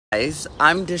Guys,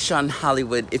 I'm Deshawn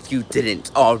Hollywood, if you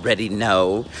didn't already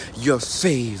know, your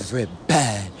favorite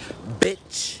bad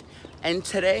bitch. And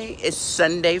today is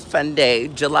Sunday Fun Day,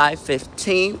 July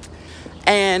 15th,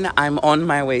 and I'm on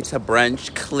my way to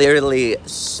brunch, clearly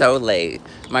so late.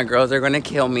 My girls are gonna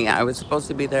kill me. I was supposed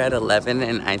to be there at 11,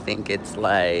 and I think it's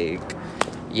like,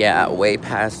 yeah, way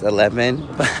past 11,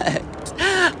 but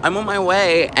I'm on my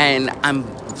way, and I'm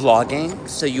vlogging,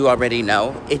 so you already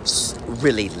know, it's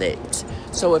really lit.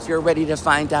 So if you're ready to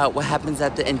find out what happens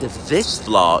at the end of this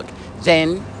vlog,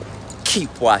 then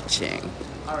keep watching.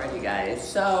 Alrighty guys,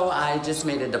 so I just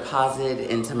made a deposit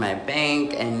into my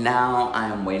bank and now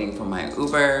I'm waiting for my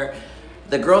Uber.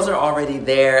 The girls are already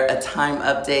there. A time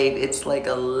update, it's like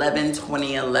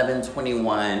 11:20,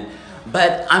 11:21.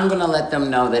 But I'm gonna let them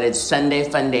know that it's Sunday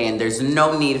Fun Day and there's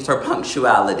no need for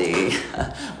punctuality.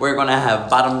 We're gonna have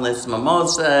bottomless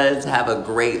mimosas, have a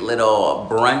great little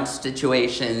brunch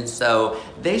situation, so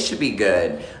they should be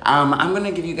good. I'm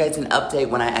gonna give you guys an update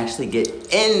when I actually get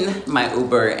in my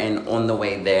Uber and on the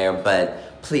way there,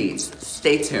 but please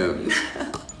stay tuned.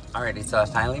 Alrighty, so I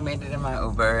finally made it in my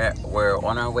Uber. We're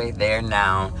on our way there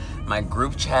now. My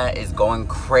group chat is going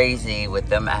crazy with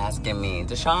them asking me,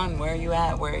 Deshawn, where are you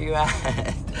at? Where are you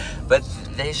at? But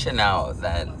they should know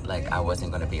that, like, I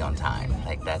wasn't gonna be on time.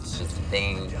 Like, that's just a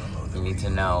thing you need to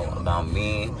know about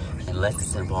me. Unless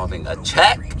it's involving a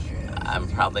check, I'm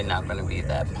probably not gonna be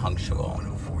that punctual.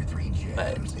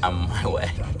 But I'm on my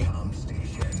way.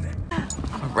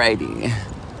 Alrighty.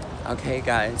 Okay,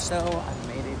 guys, so I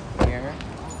made it here.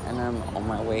 And I'm on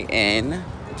my way in.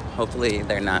 Hopefully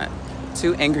they're not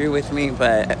too angry with me,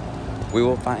 but we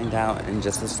will find out in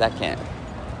just a second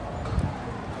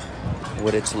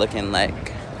what it's looking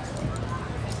like.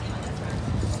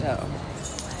 So,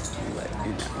 I'll let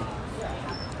you know.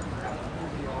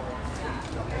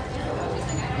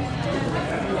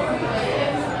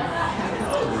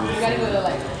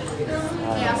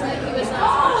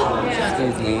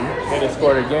 Excuse me. Hit a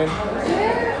score again.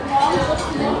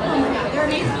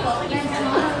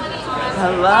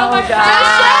 Hello, guys.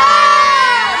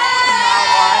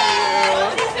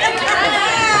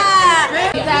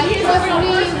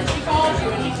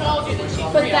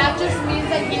 But that just means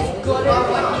that he's good at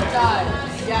what he does.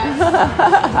 Yes.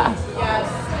 Yes.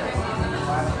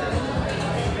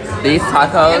 These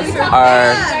tacos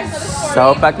are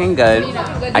so fucking good.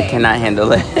 I cannot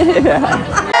handle it.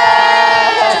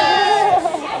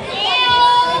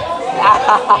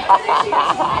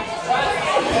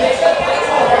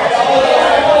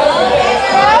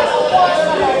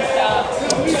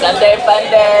 Sunday Fun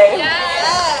Day.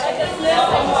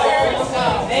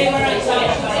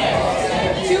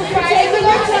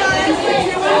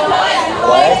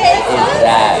 What is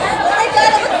that?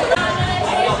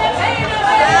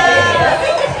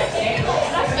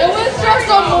 It was just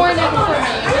a morning for me.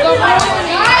 It was a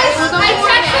morning. Guys, I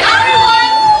texted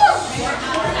everyone.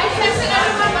 I texted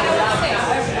everyone, but I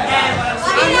wasn't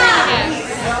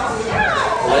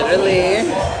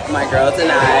Literally, my girls and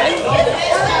I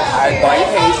are going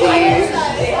crazy.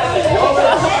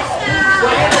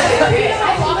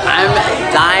 I'm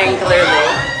dying clearly.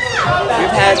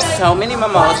 We've had so many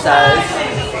mimosas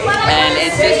and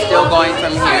it's just still going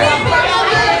from here.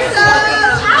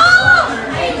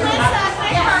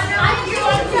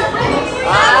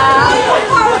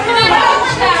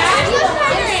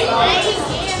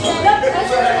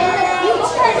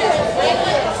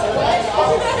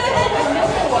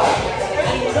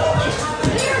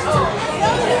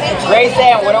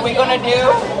 Grayson, what are we gonna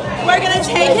do? We're gonna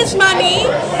take his money.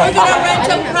 We're gonna rent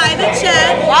a private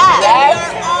jet. Yes.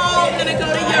 And we're all gonna go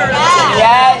to Europe.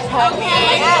 Yes, honey.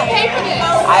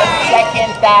 I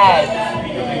second that.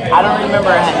 I don't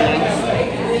remember, honey.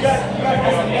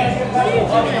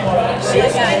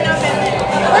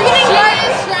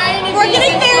 We're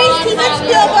getting married, Steven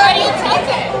Spielberg.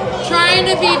 Trying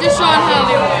to be Deshawn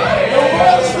Hollywood.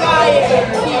 Trying.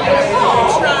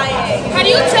 How do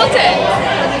you tilt it?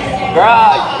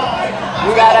 Girl,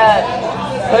 you gotta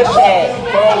push it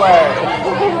forward.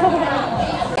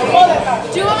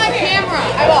 Do it on my camera.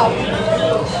 I will.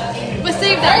 But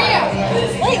save that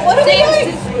one. Wait, what are we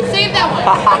doing? Save that one.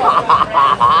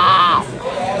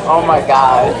 Oh my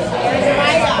god.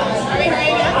 Are we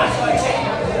hurrying up?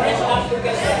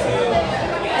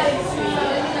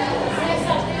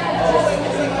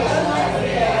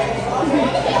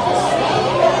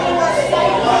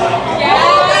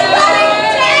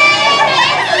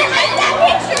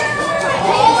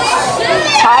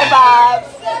 Hi, Bob.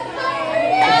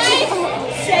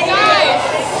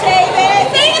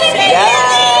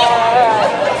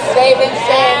 Save and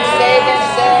send, save and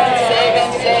send, save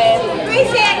and send.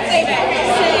 Save.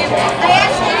 I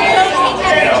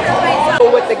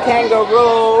the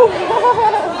kangaroo.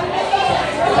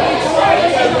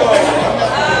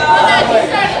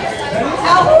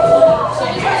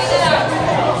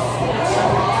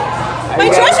 My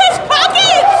dress has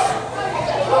pockets!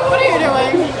 What are you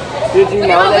doing? Did you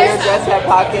know that your dress had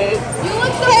pockets? You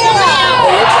look so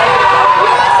cute.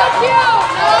 You look so cute.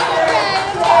 No, okay.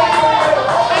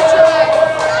 I tried.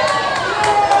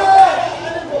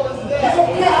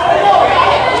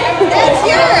 That's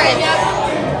yours!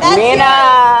 That's Mina!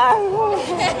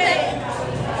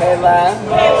 Kayla.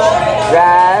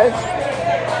 Jazz.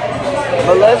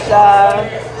 Melissa.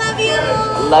 Love you!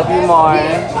 Love you more.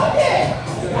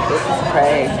 This is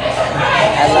great. I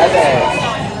love it.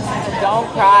 Don't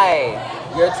cry.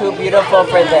 You're too beautiful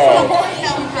for this.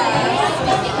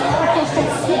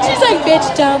 She's like,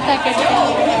 bitch, don't fuck it.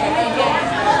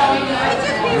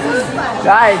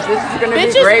 Guys, this is gonna be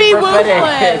Bitches great be for footage.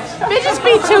 woofless. Bitches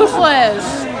be toothless.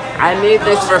 I need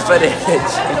this for footage.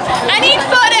 I need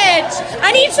footage!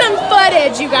 I need some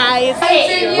footage, you guys.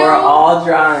 We're all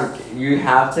drunk. You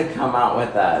have to come out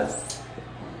with us.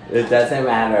 It doesn't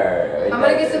matter. I'm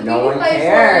gonna get some no one pink lights for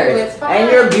cares. you, it's fine.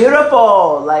 And you're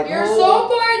beautiful. Like You're who, so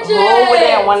gorgeous. Who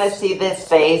wouldn't want to see this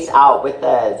face out with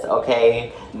us?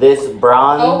 Okay, this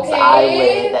bronze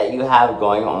eyelid that you have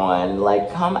going on.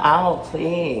 Like, come out,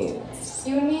 please.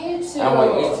 You need to. I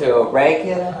want you to, right,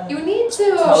 Kayla? You need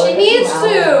to. Tell She her needs come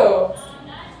to.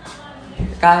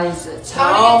 Guys,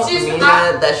 tell gonna get you some-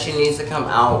 Mina that she needs to come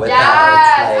out with Yes, us.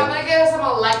 I'm gonna get her some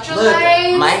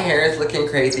electrolytes. Look, my hair is looking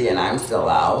crazy and I'm still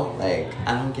out. Like,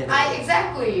 I don't get it.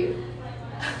 Exactly.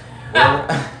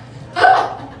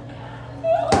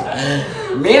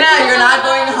 Mina, you're not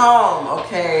going home.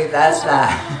 Okay, that's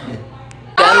that.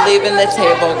 Done leaving the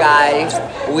table, guys.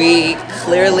 We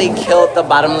clearly killed the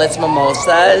bottomless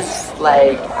mimosas.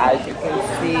 Like, as you can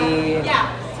see,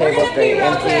 table 3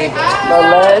 empty. The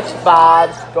lunch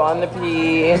Bob's going to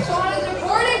pee. Sean is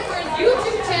recording for his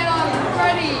YouTube channel. I'm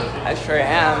ready. I sure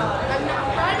am. I'm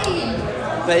not ready.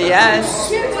 But yes,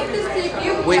 Here, take this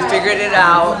debut. we figured it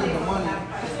out.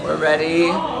 We're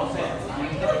ready.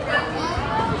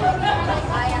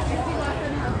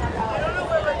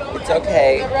 It's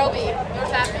okay. Roby,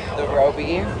 what's happening? The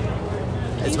Roby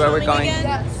is where we're going.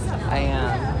 Yes. I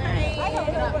am.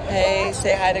 Hey,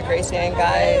 say hi to Gracie Ann,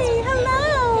 guys. Hey,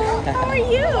 hello! How are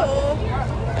you?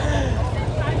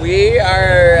 We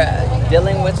are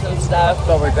dealing with some stuff,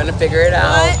 but we're gonna figure it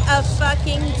out. What a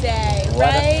fucking day, What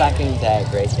right? a fucking day,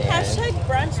 Gracie Ann. Hashtag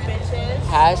brunch, bitches.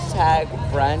 Hashtag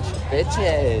brunch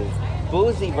bitches.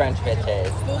 Boozy brunch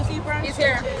bitches. Boozy brunch. He's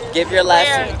here. Give your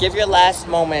last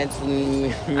moments,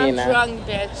 Mina. I'm drunk,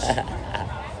 bitch.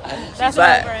 That's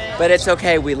But over it. but it's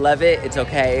okay. We love it. It's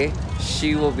okay.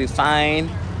 She will be fine.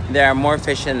 There are more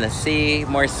fish in the sea,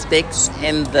 more sticks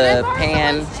in the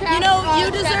pan. You know,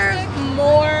 you deserve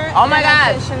more. Oh my than a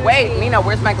gosh! fish in the Wait, sea. Mina,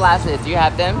 where's my glasses? Do you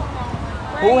have them?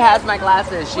 Who has my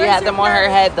glasses? She Where's had them your on her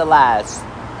purse? head the last.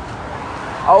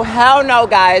 Oh hell no,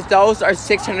 guys! Those are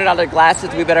 $600 glasses.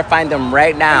 We better find them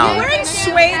right now. Wearing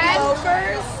suede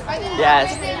loafers.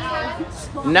 Yes.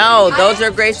 No, those are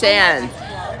Grace Ann's.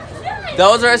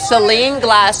 Those are Celine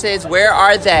glasses. Where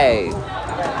are they?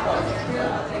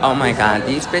 Oh my god,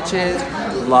 these bitches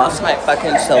lost my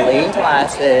fucking Celine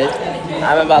glasses.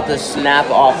 I'm about to snap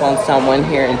off on someone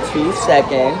here in 2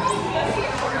 seconds.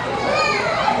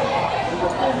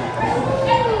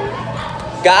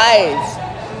 Guys,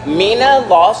 Mina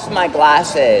lost my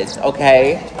glasses,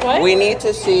 okay? What? We need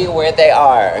to see where they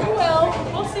are. Well,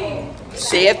 we'll see.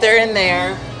 See if they're in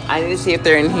there. I need to see if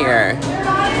they're in here.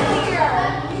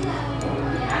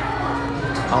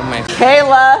 Oh my.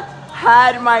 Kayla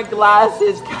had my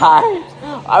glasses, guys.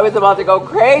 I was about to go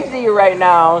crazy right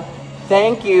now.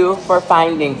 Thank you for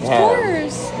finding them. Of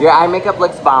course. Your eye makeup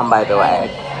looks bomb, by the way.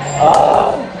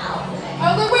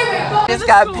 I was like, wait. Just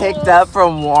got picked up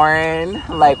from Warren.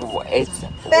 Like, it's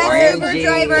Best Uber orangey.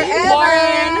 driver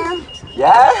ever.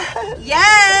 Yeah.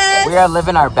 Yes. We are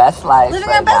living our best life Living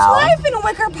right our best now. life in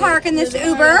Wicker Park in this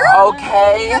Uber.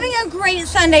 Okay. Having a great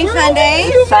Sunday. Sunday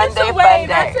fun day.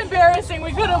 That's embarrassing.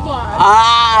 We could have won.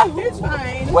 Ah. It's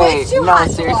fine. Wait, it's too no, hot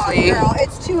seriously? To walk, girl.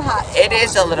 It's too hot. It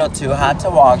is a little too hot to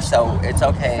walk, so it's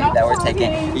okay that we're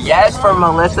taking. Yes, for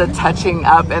Melissa touching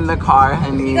up in the car,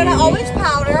 honey. You gotta always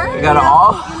powder. You gotta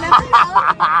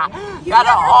You never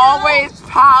know. always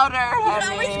powder, You honey.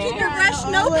 can always keep your brush,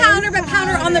 no powder, but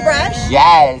powder on the brush.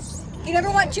 Yes. You never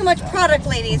want too much product,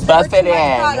 ladies. Buff Never it too much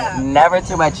in. product. Never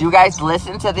too much. You guys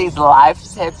listen to these life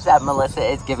tips that Melissa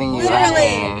is giving you,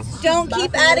 Literally, honey. don't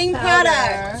keep adding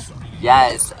product.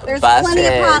 Yes. There's buff plenty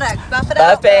it. of product. Buff it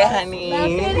Buff up. it, honey. Buff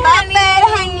it,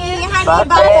 honey. Buff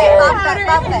Buff it. it.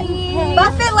 Buff it.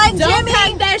 Buff it like Don't Jimmy.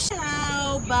 pack that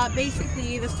Hello, but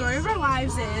basically the story of our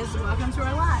lives is welcome to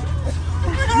our lives.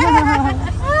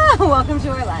 Welcome to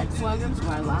our lives. Welcome to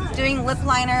our lives. Doing lip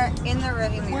liner in the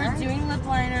rearview mirror. We're doing lip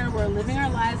liner. We're living our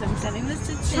lives. I'm sending this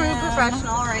to Tim. True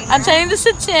professional right I'm here. sending this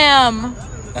to Tim.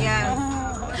 Yes.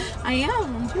 I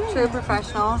am. True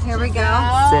professional. Here we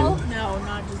go. No,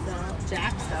 not Giselle.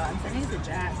 Jax though. I'm sending it to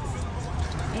Jax.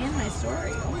 And my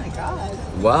story. Oh my god.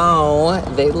 Whoa,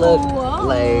 they look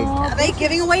like. Are they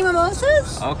giving away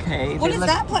mimosas? Okay. What is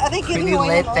that? Are they giving Pretty away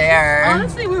lit mimosas? there.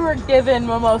 Honestly, we were given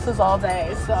mimosas all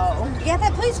day, so. Yeah,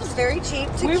 that place was very cheap.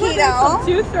 Taquito. We were there till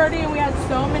 2:30 and we had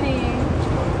so many.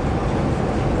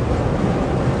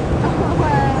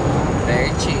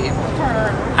 Very cheap.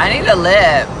 I need a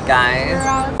lip, guys.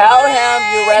 Tell him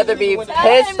you'd rather be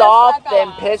pissed off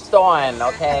than pissed on,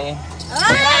 okay?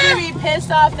 I'd rather be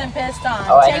pissed off than pissed on.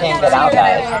 Oh, I can't get out,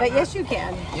 guys. But yes, you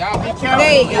can. Y'all be careful.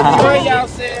 Enjoy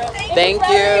yourself. Thank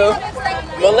you.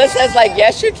 Melissa's like,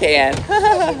 yes, you can.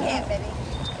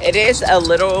 It is a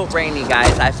little rainy,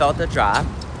 guys. I felt the drop.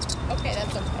 Okay,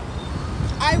 that's okay.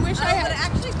 I wish I had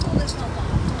actually cool this one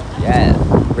off. Yeah,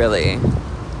 really.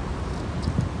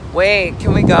 Wait,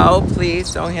 can we go?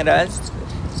 Please don't hit us.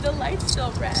 The light's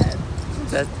still red.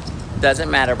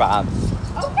 Doesn't matter, Bob.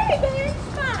 Okay, babe, it's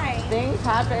fine. Things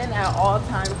happen at all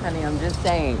times, honey. I'm just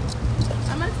saying.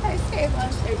 I'm gonna say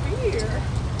lunch over here.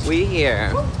 We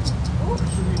here.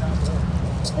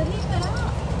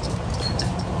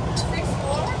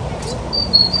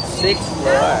 Sixth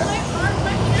floor.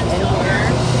 In here.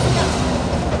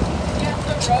 Yes,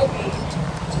 the Roby.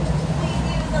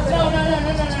 No.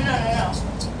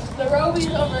 The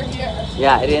Roby's over here.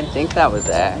 Yeah, I didn't think that was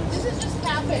there. This is just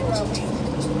Cafe Roby.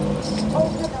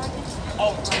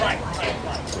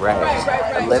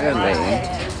 Right. Literally.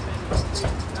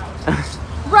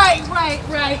 Right.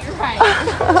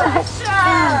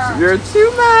 Sure. You're too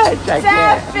much. I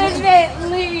can't.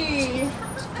 Definitely.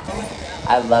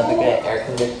 I love a good air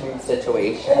conditioning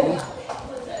situation.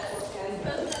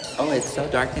 Oh, it's so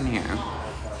dark in here.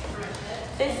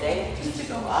 They say it needs to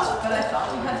go up, but I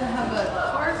thought we had to have a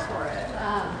card for it.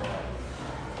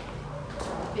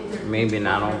 Maybe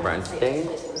not on brunch day.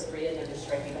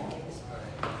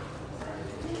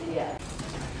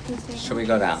 Should we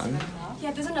go down?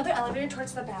 Yeah, there's another elevator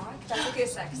towards the back. That's okay,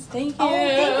 sex. Thank you. Oh,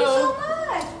 thank you so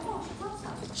much.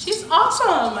 She's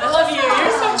awesome. I love you.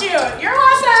 You're so cute. You're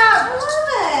awesome. I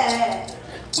love it.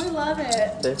 We love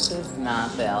it. This is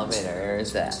not the elevator, or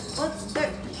is it?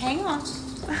 Hang on.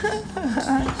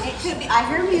 It could be. I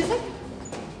hear music.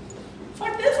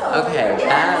 Fuck this one. Okay,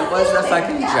 that was a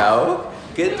fucking joke.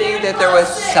 Good thing that there was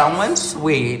someone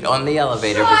sweet on the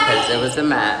elevator because it was a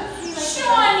mess.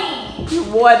 Shawnee!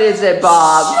 What is it,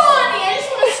 Bob? Shawnee, I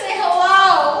just want to say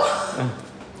hello.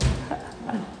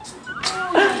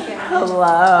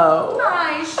 Hello.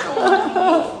 Hi,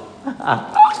 Shawnee.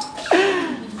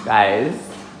 Guys,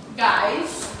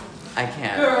 Guys, I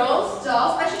can't. girls,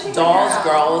 dolls, I should take my Dolls, hair out.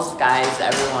 girls, guys,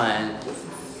 everyone. This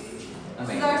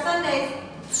is our Sundays.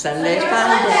 Sunday It's fun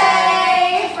day.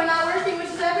 Sunday. We're not working, which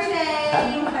is every day.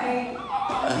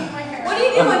 What do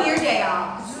you do on your day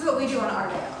off? This is what we do on our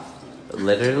day off.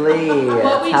 Literally.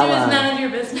 What we do tell is 'em. none of your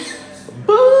business.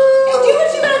 Boo! Do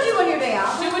what you gotta do on your day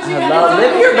off. Do what you Hello, gotta do.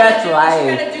 live your best Do what you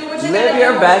life. gotta do, what you Live gotta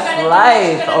your do, best what you gotta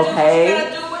life, do, what you okay? gotta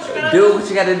do, what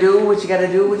you gotta Do what you gotta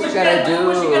do, what you gotta do,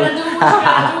 what you gotta do. What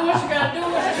you gotta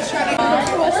do, what you gotta do, what you gotta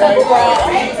do. What's up, girl?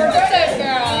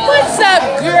 What's up,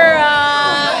 girl?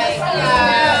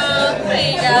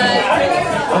 Hey, guys.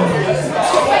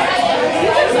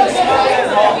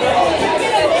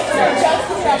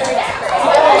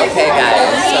 Okay, guys,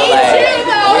 so like,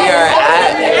 we are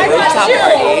at a rooftop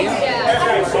party.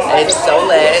 It's so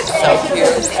lit, so cute,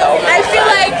 so much I feel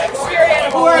fun. like spirit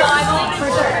animal.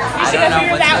 I should don't have know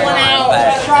figured what's that going one on, out. but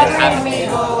it's happening.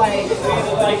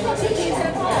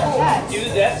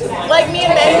 Like me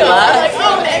and Mango. Kayla? I'm like,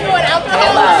 oh, Mango and alcohol.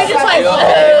 Kayla, We just like, you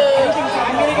okay?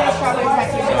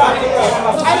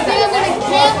 I think I'm gonna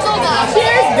cancel that.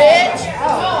 cheers, bitch.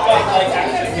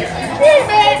 Cheers,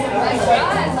 bitch.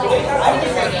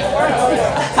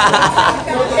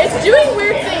 It's doing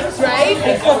weird things, right?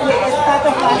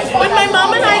 When my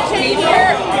mom and I came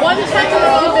here, one time we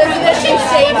were on business, she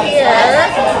stayed here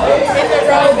in the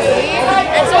Roby.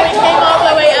 And so we came all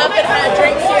the way up and had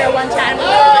drinks here one time. We were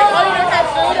like, oh, you don't have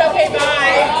food? Okay,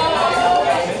 bye.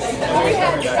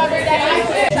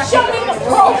 Shut me the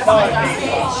fuck up.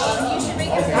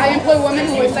 I employ women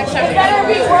who are sex trafficked. Better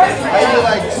be working. Are you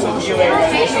like subjugating?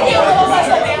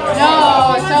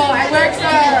 No, so I work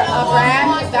for a brand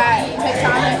that takes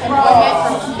on employment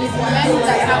from these women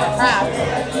that have a craft.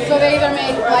 So they either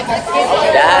make like a skin.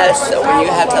 Yes, when you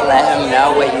have to let him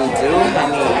know what you do,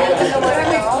 honey.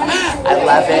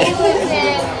 love it.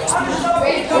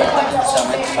 So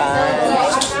much fun.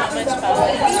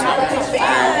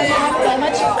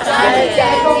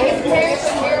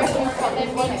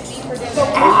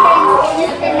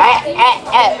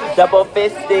 Double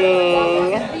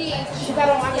fisting.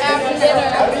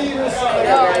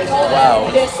 Wow.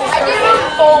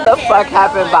 What the fuck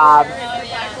happened, Bob?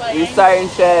 You starting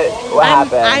shit? What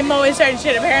happened? I'm always starting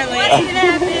shit, apparently.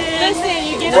 Listen,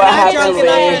 you get What not happened, drunk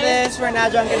enough Lee? for this. We're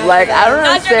not drunk enough. Like, I don't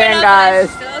understand, guys.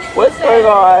 What's going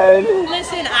on?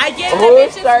 Listen, I get the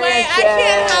Who's bitch's starting way. I shit?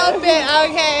 can't help it,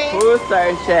 okay? Who's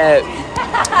starting shit?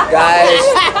 Guys,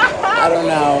 I don't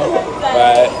know,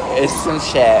 but it's some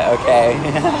shit, okay?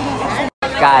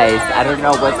 Guys, I don't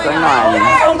know what's going on.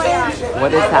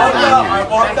 What is happening here?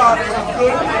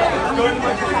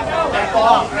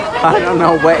 I don't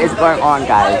know what is going on,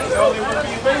 guys.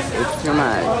 It's too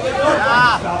much.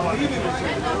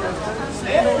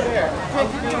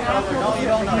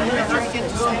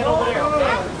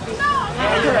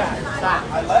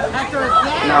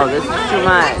 No, this is too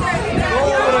much.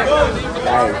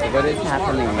 Guys, what is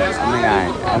happening? Oh my god,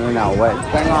 I don't know what's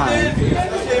going on.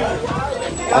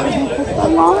 What's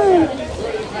going on?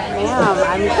 Ma'am,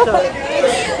 I'm so...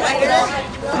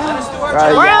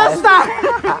 We're gonna start!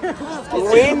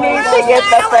 We need to get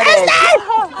the footage.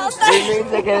 We need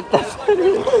to get the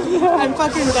footage. I'm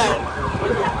fucking done.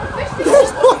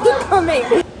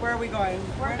 Where are we going?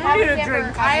 I need a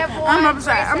drink. I'm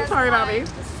upset. I'm sorry, Bobby.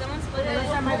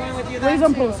 Please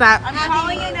don't post that. I'm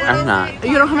calling it now. I'm not.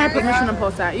 You don't have my permission to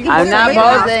post that. You can I'm post not it right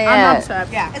now. posting I'm it.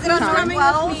 upset. Is it on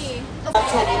 12?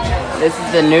 This is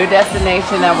the new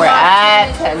destination that we're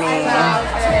at, Tenny.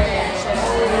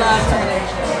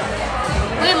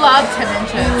 We love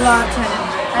Timmington. We love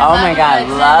Timmington. Oh my god,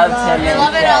 love Tenny. I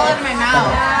love it all over my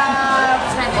mouth.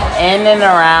 In and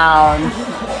around.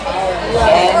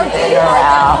 In and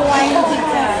around.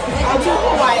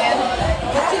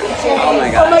 Oh my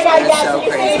god, it's so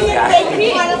crazy, guys.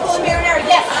 Pineapple and marinara.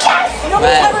 Yes. You know,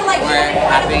 But covered like we're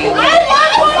happy.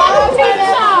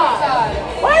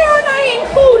 Why aren't I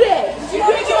included? You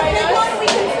want to get a big one? We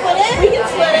can split it. We can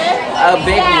split it. A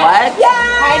big what?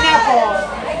 Pineapple.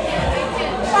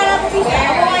 Pineapple pizza.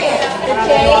 Hawaiian.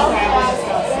 Okay.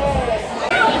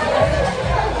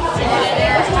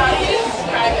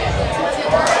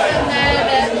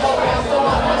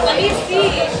 Let me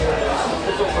see.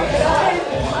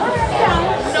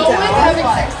 No one's having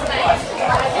sex tonight.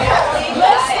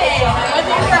 Listen,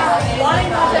 whether you're wanting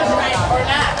to have sex tonight or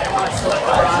not.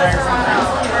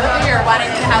 Whether you're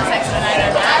wanting to have sex tonight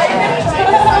or not.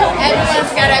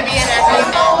 Everyone's gotta be in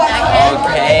everything.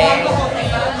 Okay.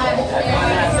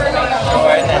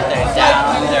 Sure that they're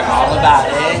down, they're all about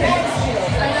it.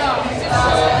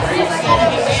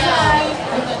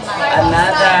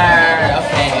 Another,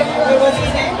 okay.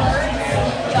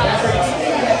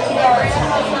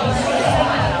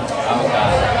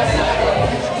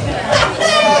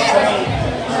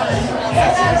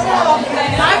 Oh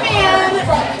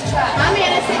god. My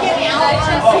man is taking me out on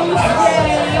Tuesday.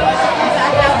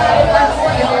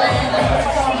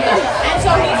 And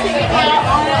so he's taking me out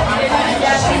on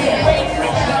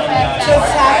To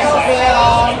Taco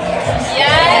Bell.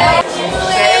 Yes.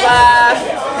 Shayla,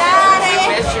 we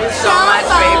miss you so much,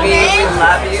 baby. We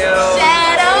love you.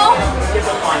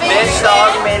 Miss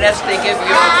Dog made us think of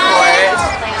you, of course.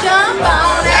 Jump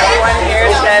on it. Everyone here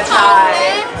says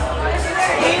hi.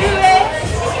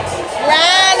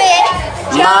 Ride it.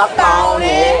 Jump on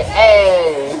it,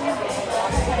 hey.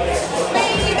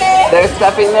 They're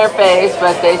stuffing their face,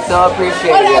 but they still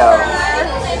appreciate you.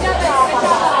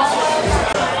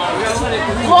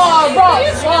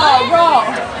 Raw.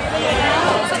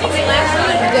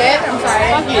 Dead? I'm sorry.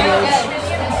 Fuck you, bitch.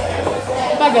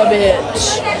 Fuck a bitch.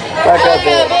 Fuck a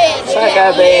bitch. Fuck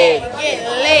a bitch. Get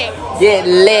lit. Get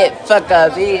lit. Fuck a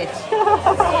bitch.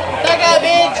 Fuck a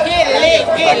bitch. Get lit.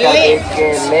 Fuck Get a lit. bitch.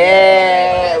 Get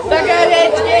lit. Fuck a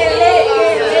bitch. Get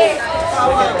lit.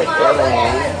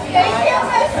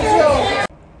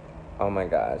 Oh my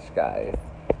gosh, guys.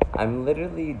 I'm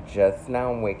literally just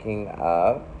now waking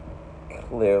up.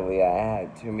 Clearly, I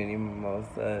had too many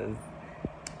mimosas.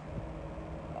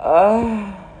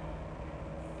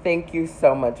 Thank you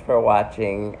so much for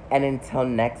watching. And until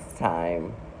next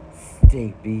time,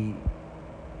 stay beat.